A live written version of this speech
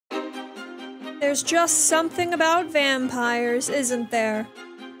There's just something about vampires, isn't there?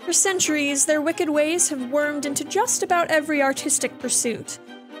 For centuries, their wicked ways have wormed into just about every artistic pursuit.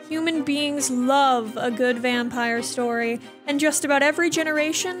 Human beings love a good vampire story, and just about every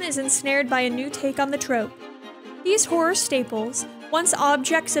generation is ensnared by a new take on the trope. These horror staples, once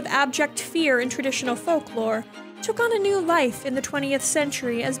objects of abject fear in traditional folklore, took on a new life in the 20th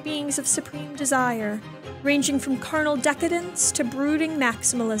century as beings of supreme desire, ranging from carnal decadence to brooding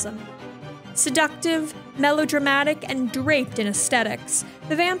maximalism. Seductive, melodramatic, and draped in aesthetics,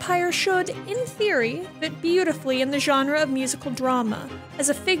 the vampire should, in theory, fit beautifully in the genre of musical drama, as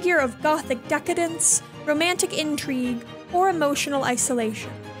a figure of gothic decadence, romantic intrigue, or emotional isolation.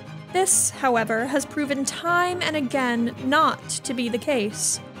 This, however, has proven time and again not to be the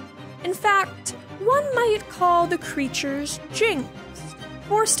case. In fact, one might call the creatures jinxed,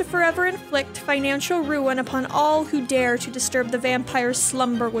 forced to forever inflict financial ruin upon all who dare to disturb the vampire's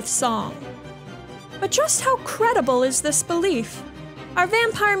slumber with song. But just how credible is this belief? Are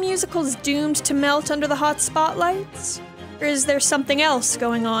vampire musicals doomed to melt under the hot spotlights? Or is there something else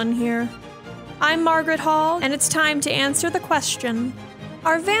going on here? I'm Margaret Hall, and it's time to answer the question,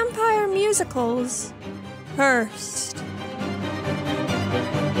 are vampire musicals cursed?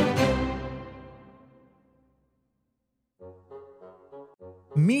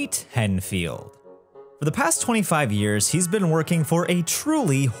 Meet Henfield. For the past 25 years, he's been working for a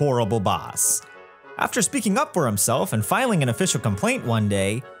truly horrible boss. After speaking up for himself and filing an official complaint one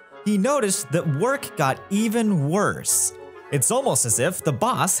day, he noticed that work got even worse. It's almost as if the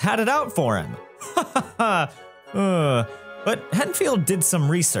boss had it out for him. But Henfield did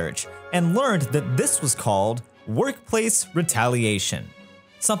some research and learned that this was called workplace retaliation.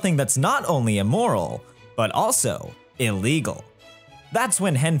 Something that's not only immoral, but also illegal. That's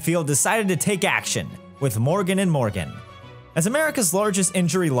when Henfield decided to take action with Morgan & Morgan. As America's largest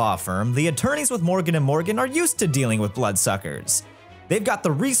injury law firm, the attorneys with Morgan & Morgan are used to dealing with bloodsuckers. They've got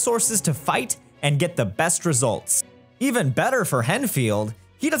the resources to fight and get the best results. Even better for Henfield,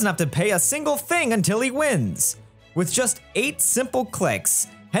 he doesn't have to pay a single thing until he wins. With just 8 simple clicks,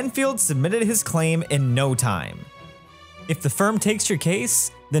 Henfield submitted his claim in no time. If the firm takes your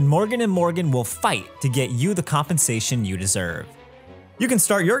case, then Morgan & Morgan will fight to get you the compensation you deserve. You can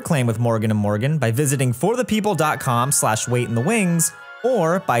start your claim with Morgan & Morgan by visiting forthepeople.com/waitinthewings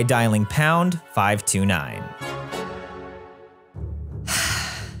or by dialing pound 529.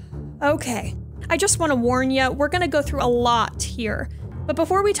 Okay, I just want to warn you, we're going to go through a lot here. But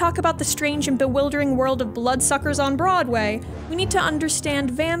before we talk about the strange and bewildering world of bloodsuckers on Broadway, we need to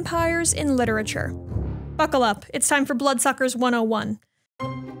understand vampires in literature. Buckle up, it's time for Bloodsuckers 101.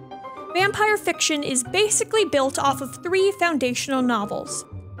 Vampire fiction is basically built off of 3 foundational novels: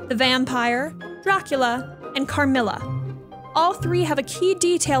 The Vampire, Dracula, and Carmilla. All 3 have a key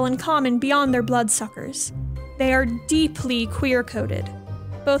detail in common beyond their bloodsuckers. They are deeply queer-coded.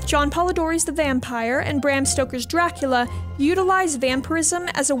 Both John Polidori's The Vampire and Bram Stoker's Dracula utilize vampirism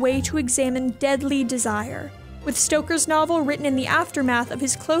as a way to examine deadly desire, with Stoker's novel written in the aftermath of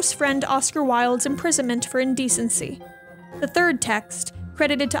his close friend Oscar Wilde's imprisonment for indecency. The third text,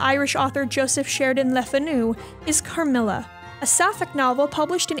 credited to Irish author Joseph Sheridan Le Fanu, is Carmilla, a sapphic novel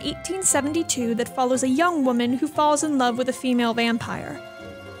published in 1872 that follows a young woman who falls in love with a female vampire.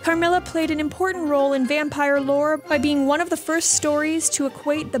 Carmilla played an important role in vampire lore by being one of the first stories to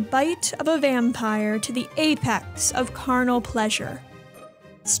equate the bite of a vampire to the apex of carnal pleasure.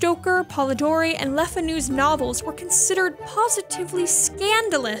 Stoker, Polidori, and Le Fanu's novels were considered positively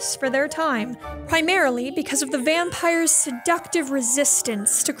scandalous for their time, primarily because of the vampire's seductive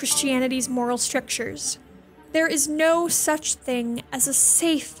resistance to Christianity's moral strictures. There is no such thing as a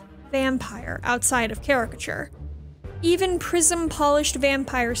safe vampire outside of caricature. Even prism-polished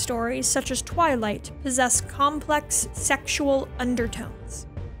vampire stories such as Twilight possess complex sexual undertones.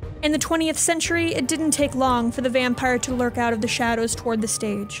 In the 20th century, it didn't take long for the vampire to lurk out of the shadows toward the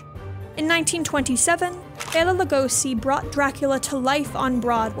stage. In 1927, Bela Lugosi brought Dracula to life on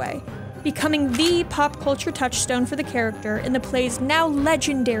Broadway, becoming the pop culture touchstone for the character in the play's now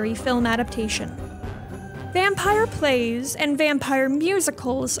legendary film adaptation. Vampire plays and vampire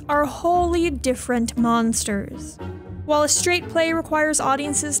musicals are wholly different monsters. While a straight play requires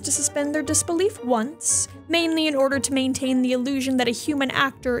audiences to suspend their disbelief once, mainly in order to maintain the illusion that a human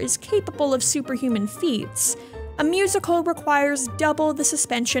actor is capable of superhuman feats, a musical requires double the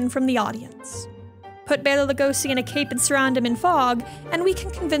suspension from the audience. Put Bela Lugosi in a cape and surround him in fog, and we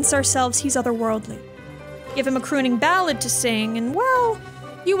can convince ourselves he's otherworldly. Give him a crooning ballad to sing, and well,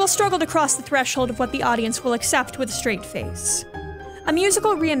 you will struggle to cross the threshold of what the audience will accept with a straight face. A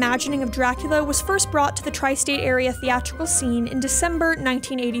musical reimagining of Dracula was first brought to the tri-state area theatrical scene in December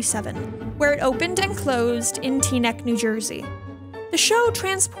 1987, where it opened and closed in Teaneck, New Jersey. The show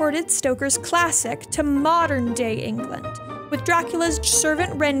transported Stoker's classic to modern-day England, with Dracula's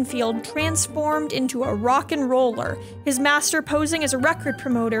servant Renfield transformed into a rock and roller, his master posing as a record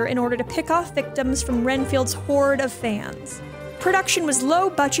promoter in order to pick off victims from Renfield's horde of fans. Production was low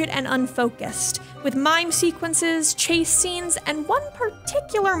budget and unfocused, with mime sequences, chase scenes, and one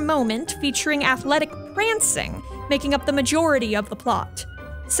particular moment featuring athletic prancing making up the majority of the plot.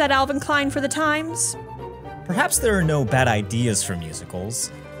 Said Alvin Klein for The Times. Perhaps there are no bad ideas for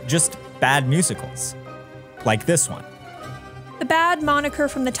musicals, just bad musicals. Like this one. The bad moniker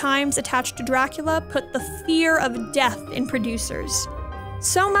from The Times attached to Dracula put the fear of death in producers.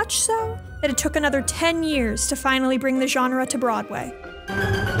 So much so that it took another 10 years to finally bring the genre to Broadway.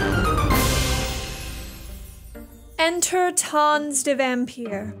 Enter Tons de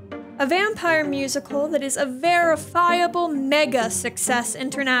Vampire, a vampire musical that is a verifiable mega success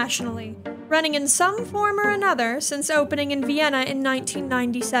internationally, running in some form or another since opening in Vienna in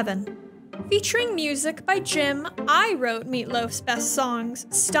 1997. Featuring music by Jim, I Wrote Meatloaf's Best Songs,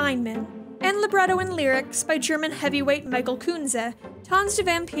 Steinman, and libretto and lyrics by German heavyweight Michael Kunze, Tons de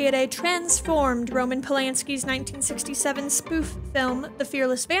Vampire transformed Roman Polanski's 1967 spoof film, The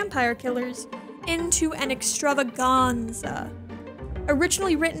Fearless Vampire Killers, into an extravaganza.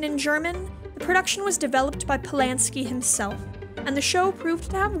 Originally written in German, the production was developed by Polanski himself, and the show proved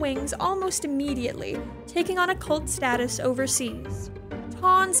to have wings almost immediately, taking on a cult status overseas.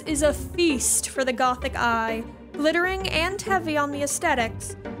 Tons is a feast for the Gothic eye, glittering and heavy on the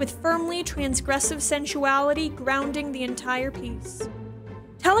aesthetics, with firmly transgressive sensuality grounding the entire piece.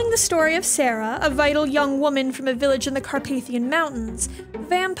 Telling the story of Sarah, a vital young woman from a village in the Carpathian Mountains, the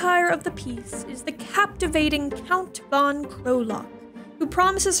vampire of the piece is the captivating Count von Krolock, who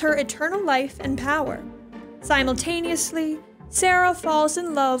promises her eternal life and power. Simultaneously, Sarah falls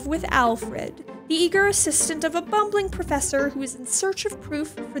in love with Alfred, the eager assistant of a bumbling professor who is in search of proof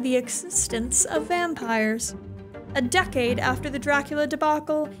for the existence of vampires. A decade after the Dracula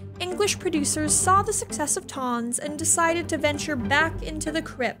debacle, English producers saw the success of Tons and decided to venture back into the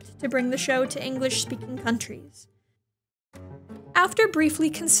crypt to bring the show to English-speaking countries. After briefly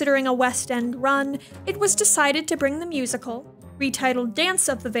considering a West End run, it was decided to bring the musical, retitled Dance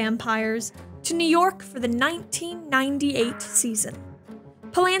of the Vampires, to New York for the 1998 season.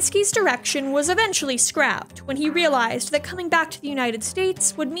 Polanski's direction was eventually scrapped when he realized that coming back to the United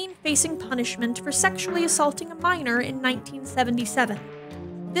States would mean facing punishment for sexually assaulting a minor in 1977.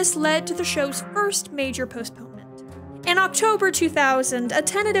 This led to the show's first major postponement. In October 2000, a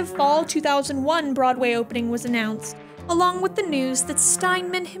tentative fall 2001 Broadway opening was announced, along with the news that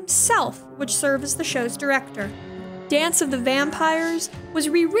Steinman himself would serve as the show's director. Dance of the Vampires was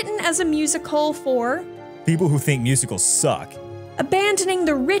rewritten as a musical for people who think musicals suck, abandoning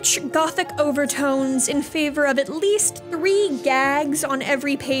the rich Gothic overtones in favor of at least 3 gags on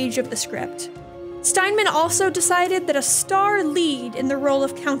every page of the script. Steinman also decided that a star lead in the role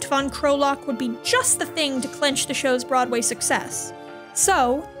of Count von Krolock would be just the thing to clinch the show's Broadway success.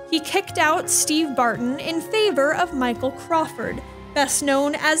 So, he kicked out Steve Barton in favor of Michael Crawford, best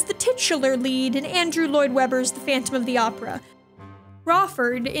known as the titular lead in Andrew Lloyd Webber's The Phantom of the Opera.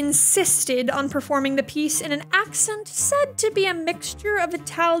 Crawford insisted on performing the piece in an accent said to be a mixture of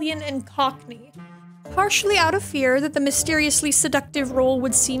Italian and Cockney, partially out of fear that the mysteriously seductive role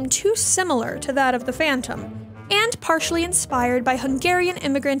would seem too similar to that of the Phantom, and partially inspired by Hungarian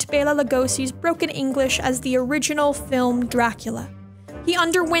immigrant Bela Lugosi's broken English as the original film Dracula. He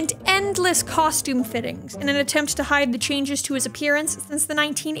underwent endless costume fittings in an attempt to hide the changes to his appearance since the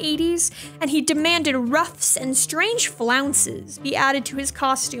 1980s, and he demanded ruffs and strange flounces be added to his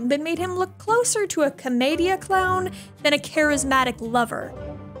costume that made him look closer to a commedia clown than a charismatic lover.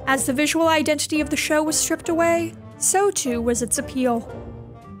 As the visual identity of the show was stripped away, so too was its appeal.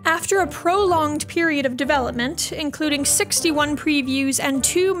 After a prolonged period of development, including 61 previews and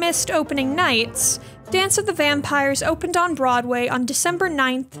 2 missed opening nights, Dance of the Vampires opened on Broadway on December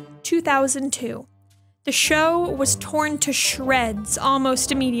 9th, 2002. The show was torn to shreds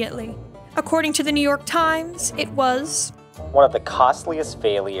almost immediately. According to the New York Times, it was one of the costliest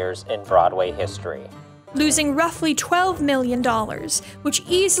failures in Broadway history, losing roughly $12 million, which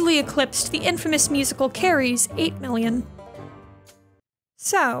easily eclipsed the infamous musical Carrie's $8 million.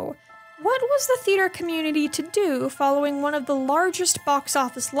 So, what was the theater community to do following one of the largest box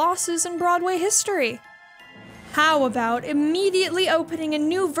office losses in Broadway history? How about immediately opening a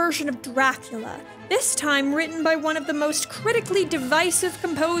new version of Dracula, this time written by one of the most critically divisive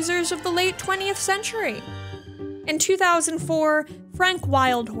composers of the late 20th century? In 2004, Frank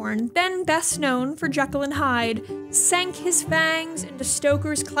Wildhorn, then best known for Jekyll and Hyde, sank his fangs into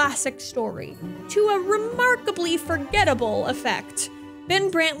Stoker's classic story, to a remarkably forgettable effect. Ben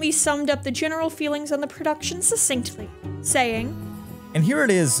Brantley summed up the general feelings on the production succinctly, saying, "And here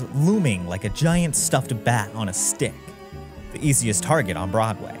it is, looming like a giant stuffed bat on a stick, the easiest target on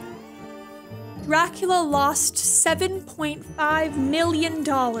Broadway." Dracula lost $7.5 million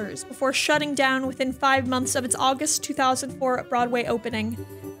before shutting down within 5 months of its August 2004 Broadway opening,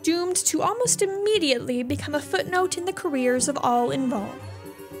 doomed to almost immediately become a footnote in the careers of all involved.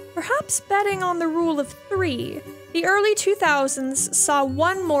 Perhaps betting on the rule of three, the early 2000s saw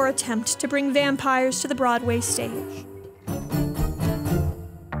one more attempt to bring vampires to the Broadway stage.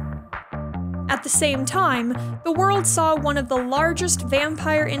 At the same time, the world saw one of the largest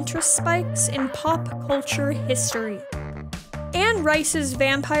vampire interest spikes in pop culture history. Anne Rice's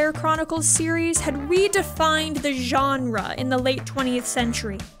Vampire Chronicles series had redefined the genre in the late 20th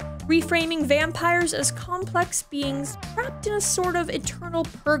century, reframing vampires as complex beings trapped in a sort of eternal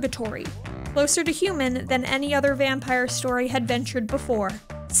purgatory, closer to human than any other vampire story had ventured before.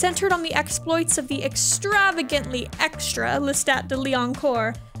 Centered on the exploits of the extravagantly extra Lestat de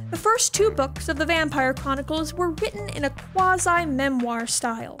Liancourt, the first 2 books of the Vampire Chronicles were written in a quasi-memoir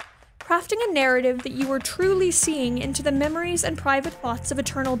style, crafting a narrative that you were truly seeing into the memories and private thoughts of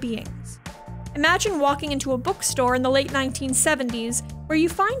eternal beings. Imagine walking into a bookstore in the late 1970s where you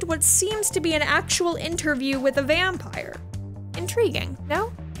find what seems to be an actual interview with a vampire. Intriguing,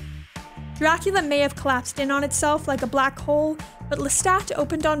 no? Dracula may have collapsed in on itself like a black hole, but Lestat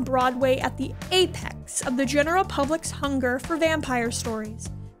opened on Broadway at the apex of the general public's hunger for vampire stories,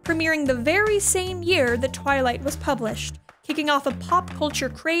 premiering the very same year that Twilight was published, kicking off a pop culture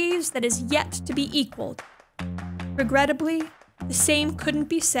craze that is yet to be equaled. Regrettably, the same couldn't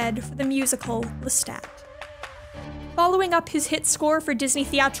be said for the musical Lestat. Following up his hit score for Disney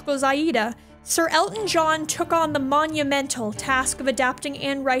Theatrical's Aida, Sir Elton John took on the monumental task of adapting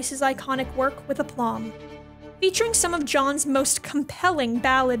Anne Rice's iconic work with aplomb. Featuring some of John's most compelling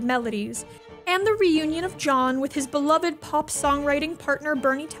ballad melodies, and the reunion of John with his beloved pop songwriting partner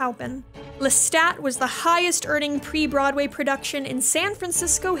Bernie Taupin, Lestat was the highest-earning pre-Broadway production in San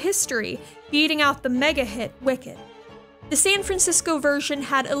Francisco history, beating out the mega-hit Wicked. The San Francisco version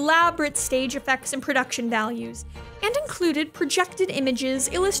had elaborate stage effects and production values, and included projected images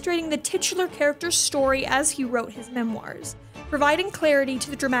illustrating the titular character's story as he wrote his memoirs, providing clarity to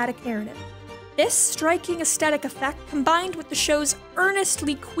the dramatic narrative. This striking aesthetic effect, combined with the show's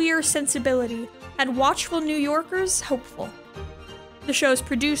earnestly queer sensibility, had watchful New Yorkers hopeful. The show's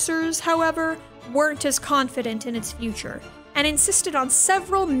producers, however, weren't as confident in its future, and insisted on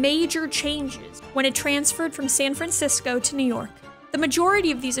several major changes when it transferred from San Francisco to New York. The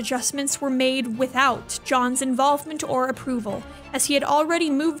majority of these adjustments were made without John's involvement or approval, as he had already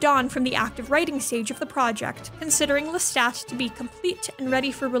moved on from the active writing stage of the project, considering Lestat to be complete and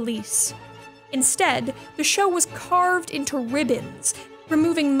ready for release. Instead, the show was carved into ribbons,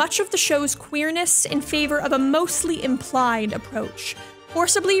 removing much of the show's queerness in favor of a mostly implied approach,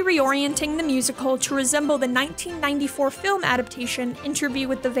 forcibly reorienting the musical to resemble the 1994 film adaptation Interview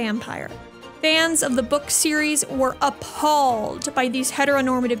with the Vampire. Fans of the book series were appalled by these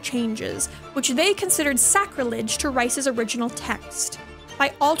heteronormative changes, which they considered sacrilege to Rice's original text.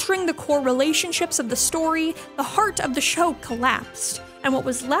 By altering the core relationships of the story, the heart of the show collapsed, and what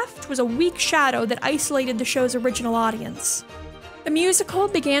was left was a weak shadow that isolated the show's original audience. The musical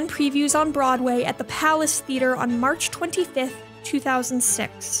began previews on Broadway at the Palace Theater on March 25,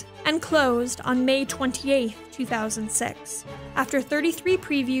 2006, and closed on May 28, 2006, after 33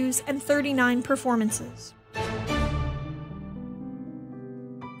 previews and 39 performances.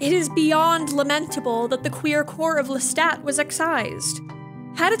 It is beyond lamentable that the queer core of Lestat was excised.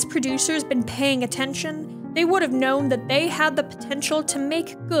 Had its producers been paying attention, they would have known that they had the potential to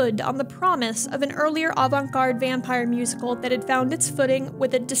make good on the promise of an earlier avant-garde vampire musical that had found its footing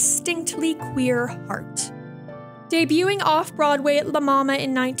with a distinctly queer heart. Debuting off-Broadway at La Mama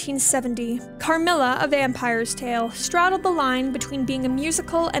in 1970, Carmilla, A Vampire's Tale straddled the line between being a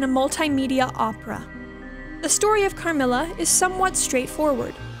musical and a multimedia opera. The story of Carmilla is somewhat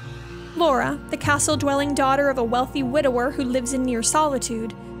straightforward. Laura, the castle-dwelling daughter of a wealthy widower who lives in near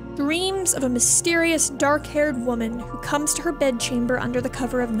solitude, dreams of a mysterious dark-haired woman who comes to her bedchamber under the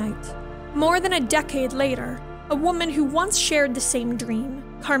cover of night. More than a decade later, a woman who once shared the same dream,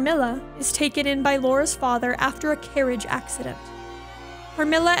 Carmilla, is taken in by Laura's father after a carriage accident.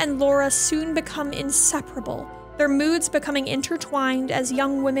 Carmilla and Laura soon become inseparable, their moods becoming intertwined as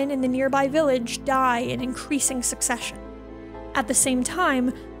young women in the nearby village die in increasing succession. At the same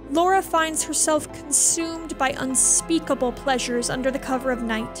time, Laura finds herself consumed by unspeakable pleasures under the cover of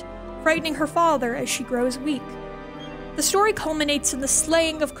night, frightening her father as she grows weak. The story culminates in the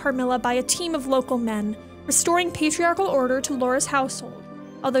slaying of Carmilla by a team of local men, restoring patriarchal order to Laura's household,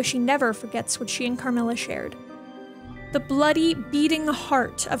 although she never forgets what she and Carmilla shared. The bloody, beating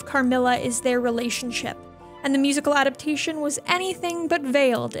heart of Carmilla is their relationship, and the musical adaptation was anything but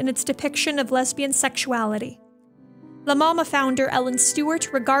veiled in its depiction of lesbian sexuality. La Mama founder Ellen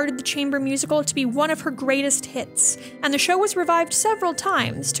Stewart regarded the chamber musical to be one of her greatest hits, and the show was revived several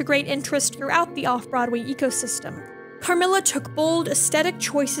times to great interest throughout the off-Broadway ecosystem. Carmilla took bold aesthetic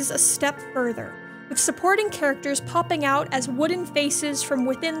choices a step further, with supporting characters popping out as wooden faces from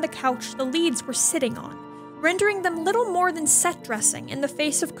within the couch the leads were sitting on, rendering them little more than set dressing in the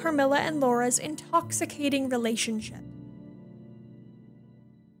face of Carmilla and Laura's intoxicating relationship.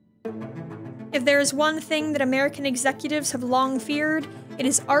 If there is one thing that American executives have long feared, it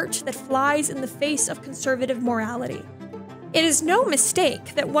is art that flies in the face of conservative morality. It is no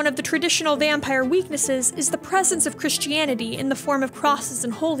mistake that one of the traditional vampire weaknesses is the presence of Christianity in the form of crosses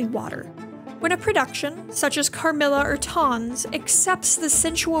and holy water. When a production, such as Carmilla or Tons, accepts the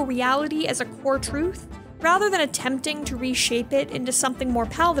sensual reality as a core truth, rather than attempting to reshape it into something more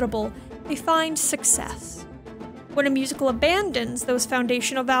palatable, they find success. When a musical abandons those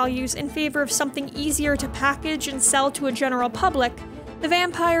foundational values in favor of something easier to package and sell to a general public, the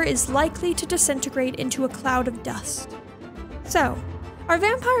vampire is likely to disintegrate into a cloud of dust. So, are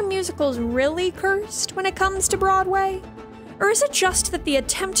vampire musicals really cursed when it comes to Broadway? Or is it just that the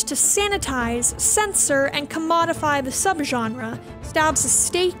attempt to sanitize, censor, and commodify the subgenre stabs a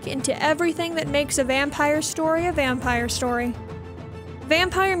stake into everything that makes a vampire story a vampire story?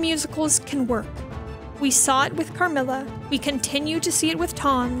 Vampire musicals can work. We saw it with Carmilla, we continue to see it with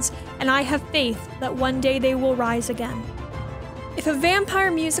Tons, and I have faith that one day they will rise again. If a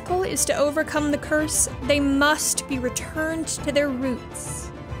vampire musical is to overcome the curse, they must be returned to their roots.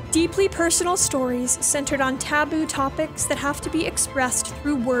 Deeply personal stories centered on taboo topics that have to be expressed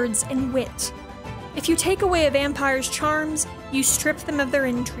through words and wit. If you take away a vampire's charms, you strip them of their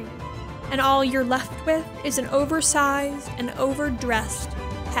intrigue, and all you're left with is an oversized and overdressed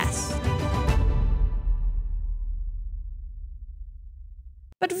pest.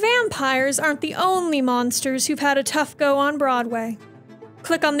 But vampires aren't the only monsters who've had a tough go on Broadway.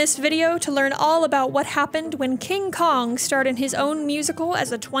 Click on this video to learn all about what happened when King Kong starred in his own musical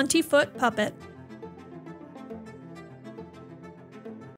as a 20-foot puppet.